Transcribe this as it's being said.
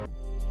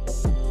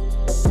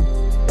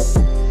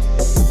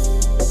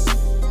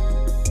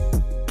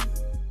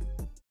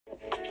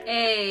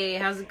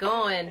How's it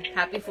going?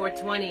 Happy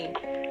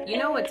 420. You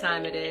know what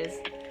time it is.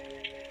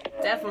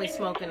 Definitely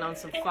smoking on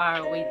some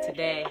fire weed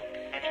today.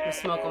 I'm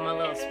smoking my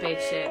little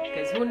spaceship,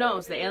 because who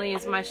knows, the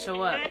aliens might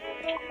show up.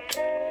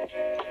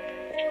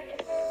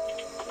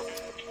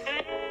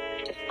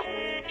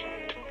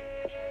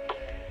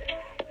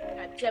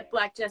 Got Jet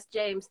Black, Just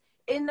James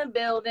in the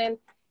building.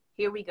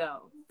 Here we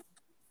go.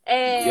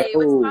 Hey,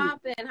 what's Yo,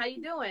 poppin'? How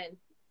you doing?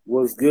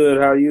 what's good?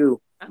 How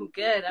you? I'm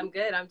good.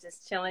 I'm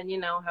just chilling,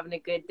 having a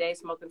good day,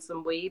 smoking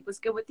some weed. What's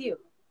good with you?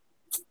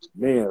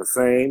 Man,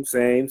 same.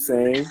 Same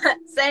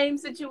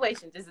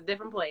situation, just a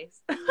different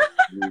place.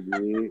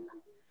 Yeah.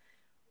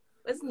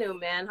 What's new,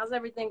 man? How's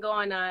everything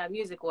going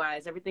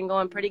music-wise? Everything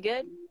going pretty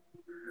good?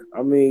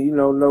 I mean,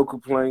 no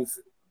complaints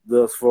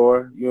thus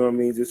far. You know what I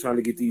mean? Just trying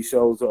to get these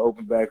shows to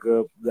open back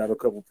up. Got a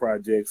couple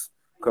projects,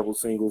 a couple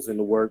singles in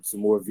the works,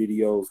 some more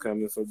videos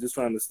coming. So just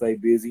trying to stay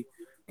busy,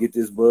 get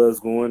this buzz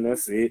going.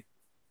 That's it.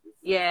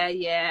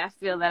 Yeah, I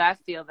feel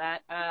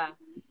that.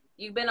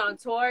 You've been on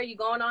tour? You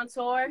going on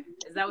tour?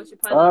 Is that what you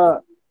plan on doing? Uh,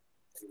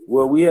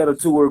 well, we had a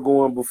tour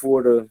going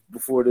before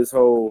this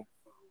whole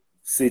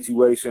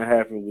situation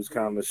happened, which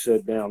kind of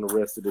shut down the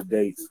rest of the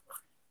dates.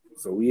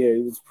 So yeah,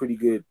 it was pretty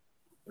good.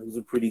 It was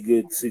a pretty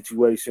good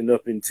situation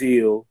up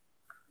until,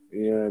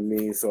 you know what I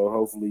mean? So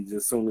hopefully just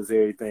as soon as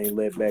everything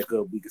let back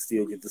up, we can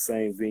still get the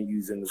same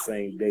venues and the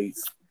same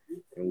dates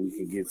and we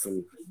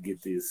can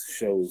get these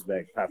shows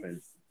back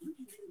popping.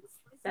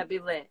 That'd be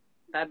lit.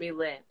 That'd be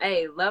lit.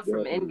 Hey, love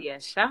from Definitely.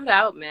 India. Shout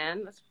out,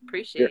 man. Let's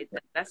appreciate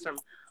that. That's from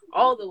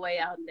all the way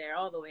out there,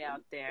 all the way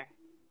out there.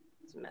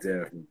 Let's mess with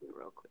that Definitely.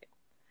 real quick.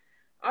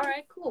 All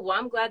right, cool. Well,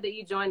 I'm glad that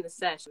you joined the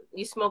session.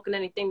 You smoking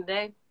anything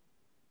today?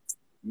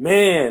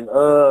 Man,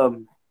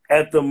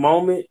 at the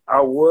moment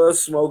I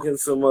was smoking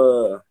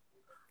some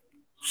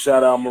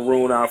shout out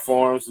Maroon Eye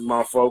Farms with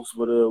my folks,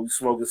 but we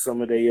smoking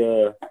some of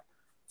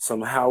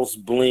some house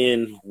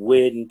blend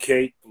wedding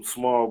cake, some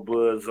small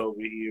buds over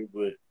here,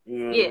 but you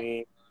know what I Yeah,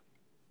 mean?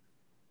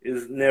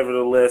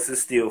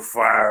 It's still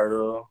fire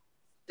though.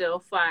 still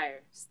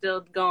fire.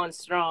 Still going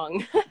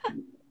strong.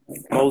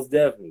 Most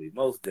definitely.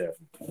 For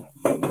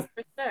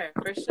sure,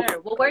 for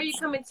sure. Well, where are you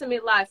coming to me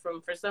live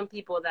from for some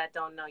people that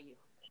don't know you?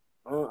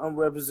 I'm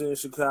representing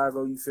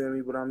Chicago, you feel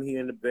me? But I'm here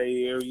in the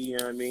Bay Area, you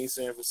know what I mean?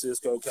 San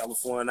Francisco,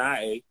 California,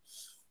 IA.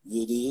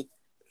 You did.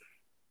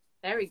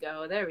 There we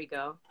go, there we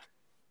go.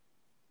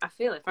 I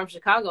feel it. From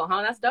Chicago,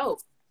 huh? That's dope.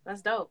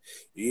 That's dope.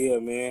 Yeah,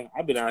 man.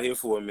 I've been out here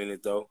for a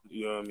minute though,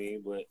 you know what I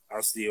mean? But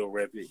I still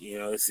rep it,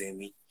 it's in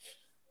me.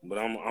 But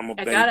I'm a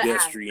I Bay gotta ask. I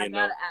pedestrian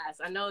gotta though. ask.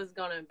 I know it's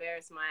gonna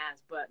embarrass my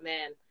ass, but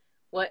man,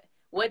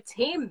 what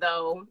team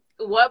though?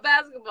 What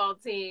basketball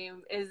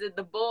team? Is it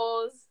the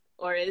Bulls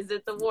or is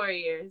it the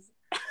Warriors?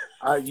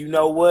 You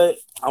know what?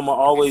 I'ma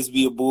always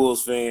be a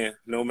Bulls fan,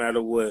 no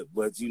matter what.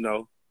 But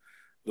the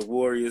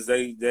Warriors,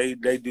 they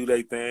do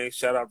their thing.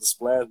 Shout out to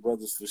Splash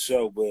Brothers for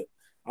sure. But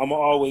I'ma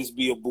always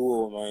be a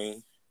Bull,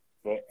 man.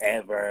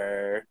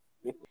 Forever.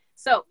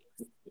 So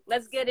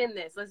let's get in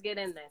this. Let's get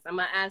in this. I'm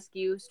gonna ask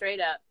you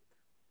straight up.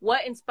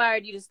 What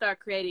inspired you to start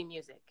creating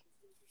music?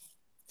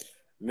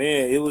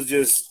 Man, it was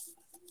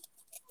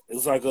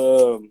like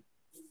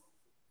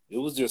it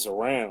was just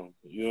around.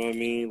 You know what I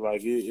mean?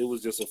 Like it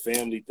was just a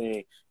family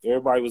thing.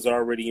 Everybody was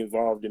already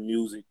involved in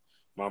music.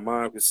 My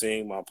mom could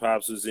sing, my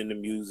pops was into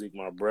music,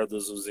 my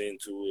brothers was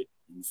into it.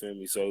 You feel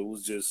me? So it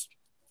was just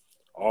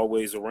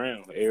always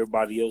around.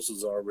 Everybody else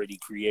was already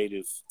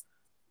creative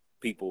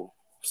people.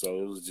 So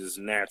it was just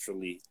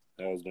naturally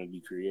I was gonna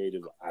be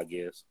creative, I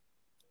guess.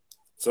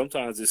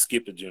 Sometimes it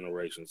skip a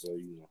generation, so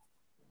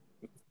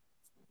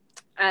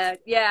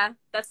Yeah,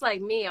 that's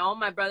like me. All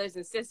my brothers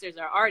and sisters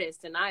are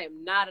artists, and I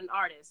am not an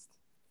artist.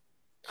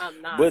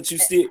 I'm not. But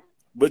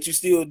you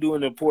still do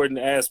an important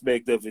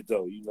aspect of it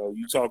though.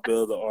 You talk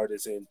to other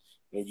artists and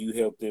you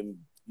help them,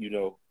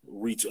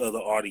 reach other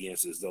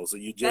audiences though. So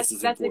you're just as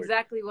That's important.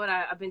 exactly what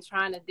I've been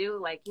trying to do.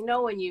 Like,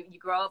 when you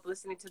grow up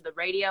listening to the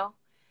radio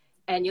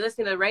and you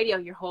listen to the radio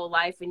your whole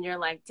life and you're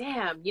like,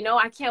 damn,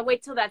 I can't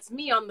wait till that's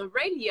me on the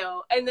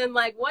radio. And then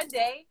like one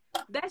day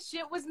that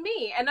shit was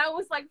me. And I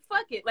was like,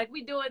 fuck it. Like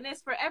we doing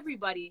this for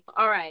everybody.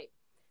 All right.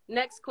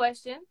 Next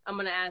question I'm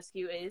going to ask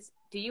you is,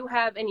 do you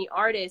have any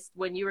artists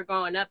when you were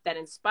growing up that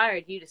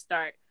inspired you to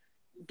start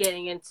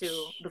getting into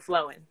the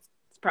flowing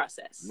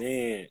process?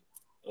 Man,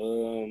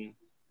 um,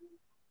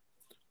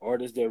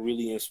 artists that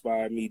really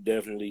inspired me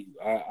definitely.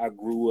 I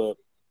grew up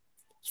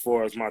as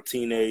far as my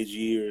teenage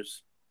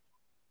years.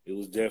 It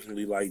was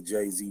definitely like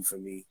Jay-Z for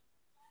me.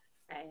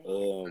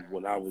 Okay.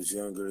 When I was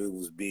younger, it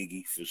was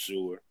Biggie for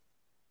sure.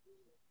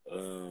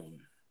 Um,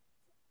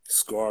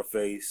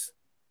 Scarface,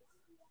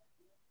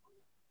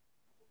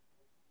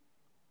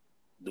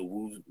 the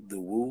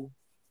Woo,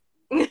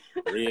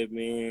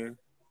 Redman.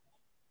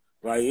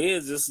 Like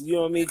it's just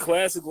what I mean,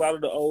 classic. A lot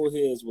of the old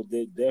heads, but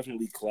they're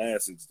definitely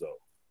classics though.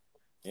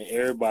 And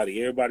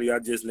everybody I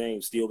just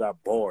named still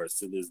got bars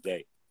to this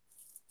day.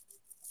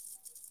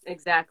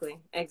 Exactly.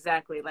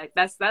 Like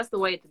that's the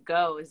way to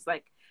go. Is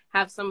like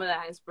have some of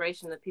that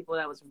inspiration of people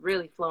that was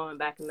really flowing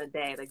back in the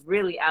day, like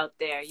really out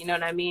there. You know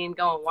what I mean?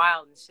 Going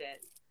wild and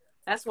shit.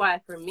 That's why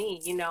for me,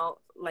 you know,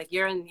 like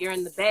you're in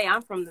the Bay,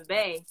 I'm from the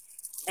Bay,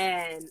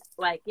 and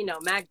like, you know,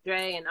 Mac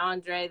Dre and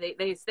Andre,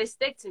 they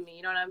stick to me,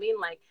 you know what I mean?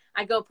 Like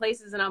I go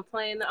places and I'm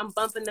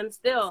bumping them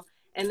still,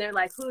 and they're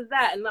like, "Who's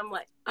that?" And I'm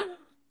like,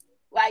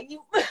 like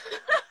you, Man,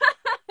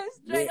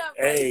 straight up,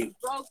 like hey, you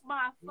broke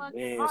my fucking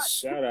man, heart.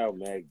 shout out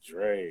Mac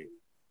Dre.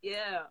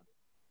 Yeah,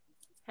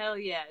 hell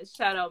yeah,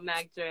 shout out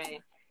Mac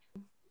Dre.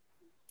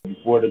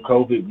 Before the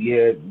COVID,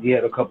 we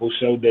had a couple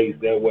show dates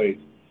that way.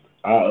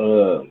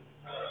 I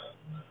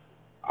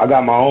I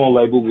got my own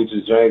label, which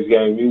is James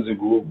Gang Music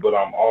Group, but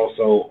I'm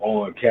also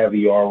on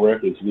Caviar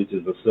Records, which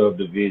is a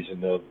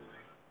subdivision of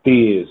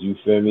Thiz. You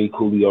feel me?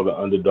 Coolio the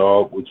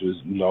Underdog, which was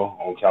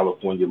on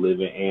California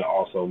Living, and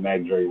also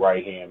Mac Dre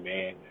right hand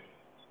man.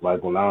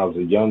 Like when I was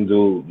a young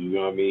dude, you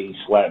know what I mean? He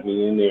slapped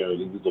me in there.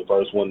 He was the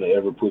first one to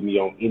ever put me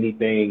on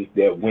anything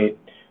that went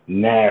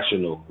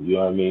national. You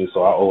know what I mean?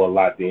 So I owe a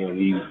lot to him.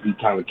 He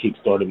kind of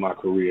kick-started my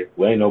career.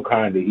 Well, ain't no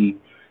kind of.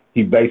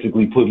 He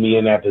basically put me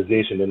in that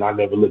position, and I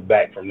never looked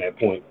back from that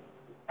point.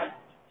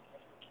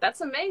 That's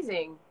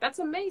amazing. That's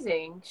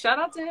amazing. Shout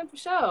out to him for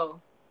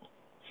sure.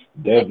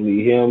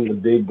 Definitely him, the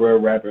Big Bro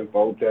rapping,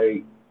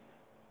 Forte,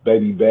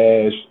 Baby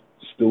Bash,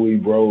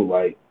 Stewie, bro.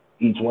 Like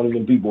each one of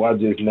them people I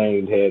just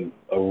named had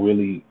a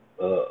really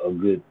a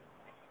good.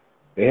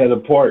 They had a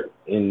part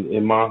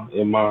in my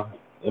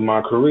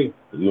career.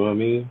 You know what I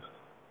mean?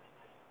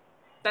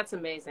 That's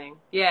amazing.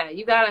 Yeah,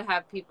 you gotta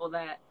have people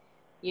that,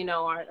 you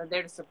know, are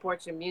there to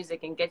support your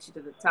music and get you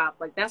to the top.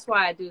 Like that's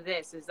why I do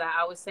this. Is that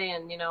I was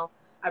saying, you know,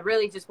 I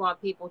really just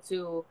want people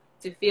to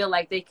feel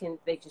like they can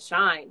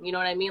shine. You know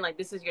what I mean? Like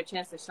this is your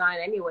chance to shine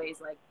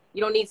anyways. Like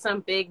you don't need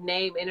some big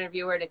name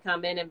interviewer to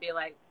come in and be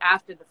like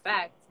after the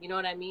fact. You know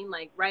what I mean?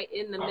 Like right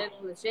in the middle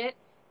of the shit.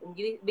 And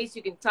at least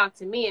you can talk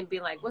to me and be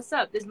like, "What's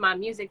up? This is my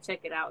music. Check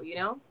it out." You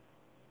know?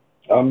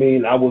 I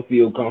mean, I would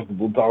feel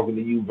comfortable talking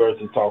to you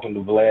versus talking to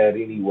Vlad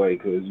anyway,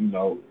 because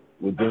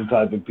with them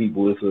type of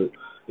people,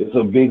 it's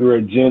a bigger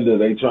agenda.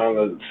 They trying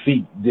to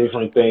seek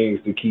different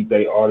things to keep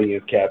their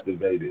audience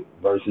captivated.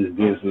 Versus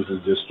this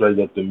is just straight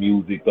up the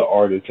music, the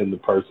artist, and the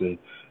person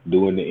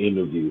doing the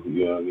interview.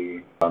 You know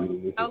what I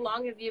mean? How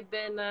long have you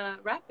been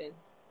rapping?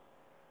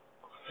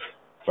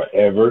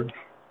 Forever.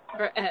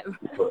 Forever.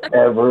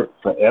 Forever.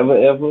 For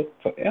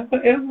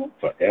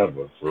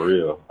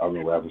real. I've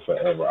been rapping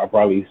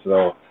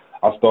forever.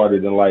 I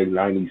started in like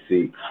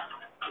 '96.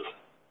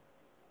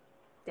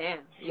 Damn.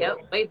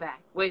 Yep. Way back.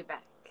 Way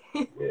back.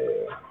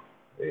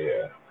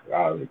 Yeah.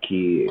 I was a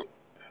kid.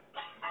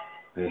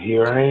 And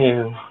here I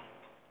am.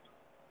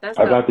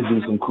 I got to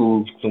do some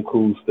cool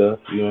stuff,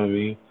 you know what I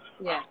mean?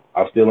 Yeah.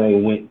 I still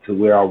ain't went to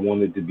where I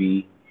wanted to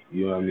be,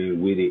 you know what I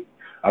mean, with it.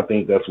 I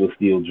think that's what's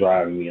still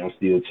driving me. I'm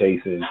still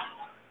chasing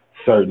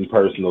certain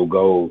personal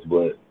goals,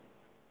 but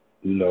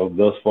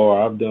thus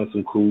far I've done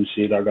some cool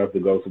shit. I got to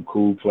go some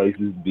cool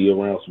places, be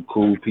around some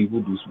cool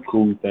people, do some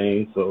cool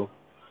things, so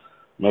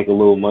make a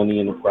little money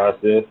in the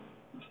process.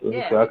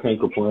 Yeah. So I can't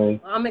complain.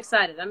 Well, I'm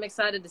excited. I'm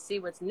excited to see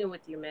what's new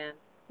with you, man.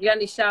 You got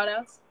any shout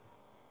outs?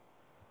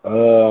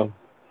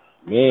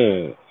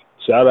 Man,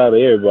 shout out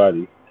to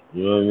everybody.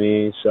 You know what I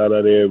mean? Shout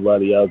out to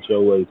everybody out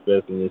your way,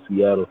 especially in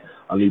Seattle.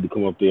 I need to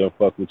come up there and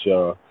fuck with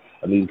y'all.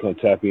 I need to come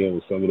tap in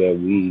with some of that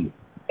weed.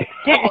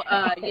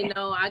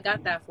 I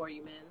got that for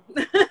you,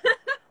 man.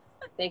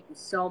 Thank you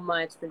so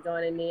much for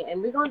joining me.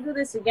 And we're going to do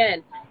this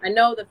again. I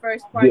know the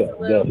first part's a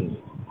little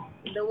definitely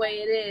the way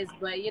it is,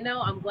 but,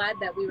 I'm glad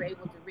that we were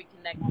able to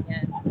reconnect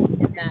again.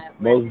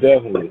 Most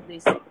definitely.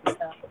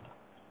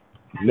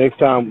 Next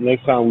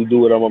time we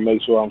do it, I'm going to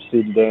make sure I'm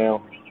sitting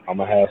down. I'm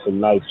going to have some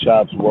nice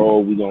chops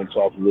rolled. We're going to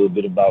talk a little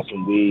bit about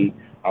some weed.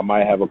 I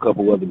might have a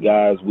couple other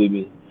guys with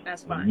me.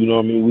 That's fine. You know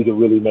what I mean? We can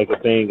really make a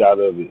thing out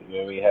of it. You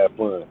know what I mean? Have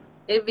fun.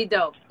 It'd be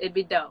dope.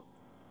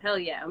 Hell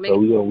yeah. So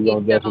we're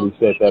going to definitely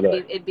set that up.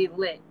 It'd be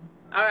lit.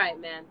 All right,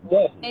 man.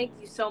 Well, thank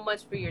you so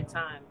much for your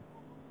time.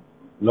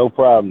 No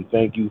problem.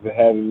 Thank you for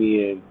having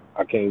me, and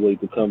I can't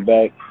wait to come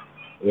back.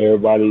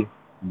 Everybody,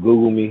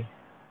 Google me,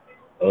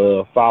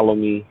 follow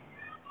me,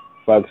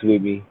 fucks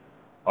with me,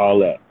 all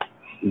that.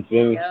 You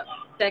feel me? Yep.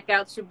 Check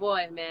out your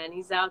boy, man.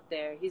 He's out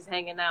there. He's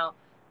hanging out.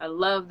 I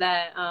love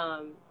that.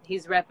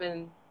 He's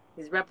repping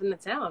the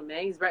town,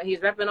 man. He's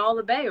repping all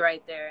the Bay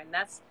right there, and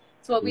that's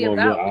what we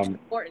about. Which is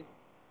important.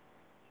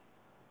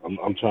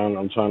 I'm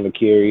trying to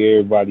carry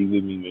everybody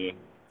with me, man.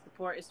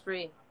 Support is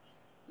free.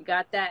 You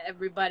got that,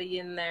 everybody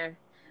in there.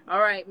 All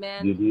right,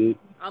 man. You did.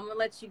 I'm gonna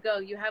let you go.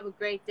 You have a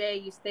great day.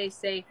 You stay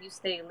safe. You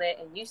stay lit,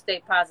 and you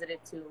stay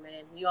positive too,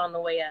 man. You on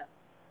the way up.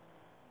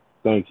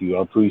 Thank you.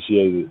 I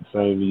appreciate it.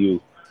 Same to you.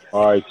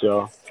 All right, y'all.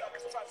 All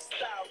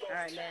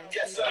right, man.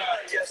 Yes, sir.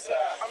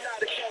 I'm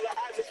not a killer.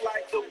 I just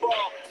like the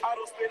ball. I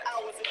don't spend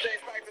hours and days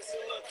practicing.